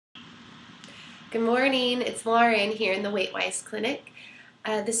Good morning, it's Lauren here in the WeightWise clinic.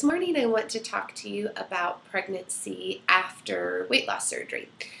 This morning I want to talk to you about pregnancy after weight loss surgery.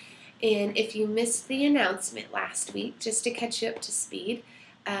 And if you missed the announcement last week, just to catch you up to speed,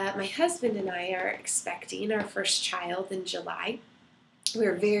 my husband and I are expecting our first child in July.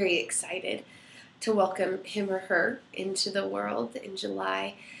 We're very excited to welcome him or her into the world in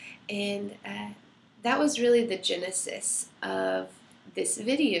July. And that was really the genesis of this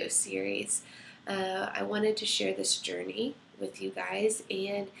video series. I wanted to share this journey with you guys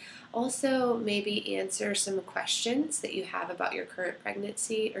and also maybe answer some questions that you have about your current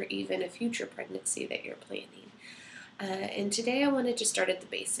pregnancy or even a future pregnancy that you're planning. And today I wanted to start at the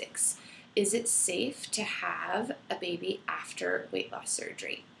basics. Is it safe to have a baby after weight loss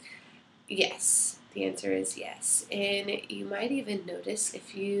surgery? Yes, the answer is yes. And you might even notice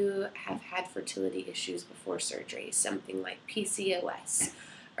if you have had fertility issues before surgery, something like PCOS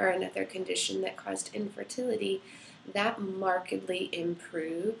or another condition that caused infertility, that markedly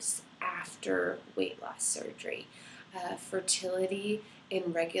improves after weight loss surgery. Fertility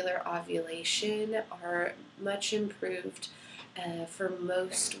and regular ovulation are much improved for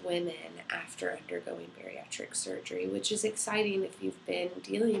most women after undergoing bariatric surgery, which is exciting if you've been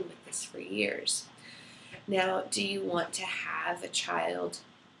dealing with this for years. Now, do you want to have a child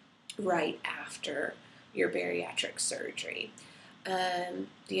right after your bariatric surgery?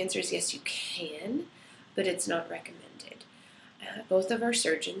 The answer is yes, you can, but it's not recommended. Both of our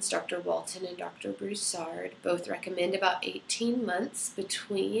surgeons, Dr. Walton and Dr. Broussard, both recommend about 18 months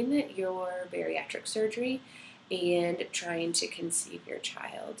between your bariatric surgery and trying to conceive your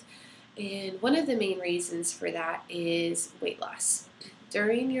child. And one of the main reasons for that is weight loss.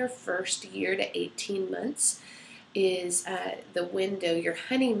 During your first year to 18 months is the window, your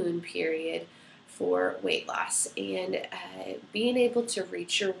honeymoon period for weight loss. And being able to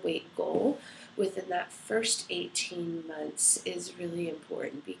reach your weight goal within that first 18 months is really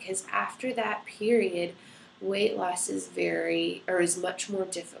important, because after that period, weight loss is much more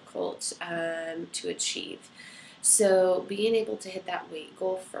difficult to achieve. So being able to hit that weight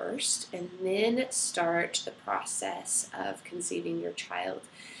goal first and then start the process of conceiving your child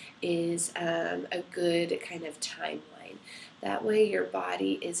is a good kind of timeline. That way your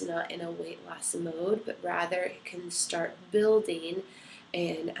body is not in a weight loss mode, but rather it can start building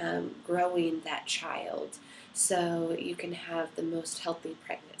and growing that child so you can have the most healthy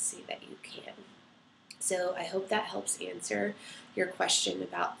pregnancy that you can. So I hope that helps answer your question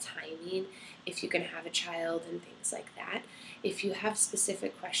about timing, if you can have a child and things like that. If you have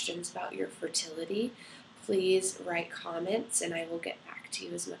specific questions about your fertility, please write comments and I will get back to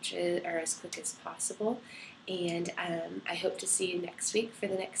you as quick as possible. And I hope to see you next week for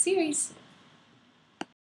the next series.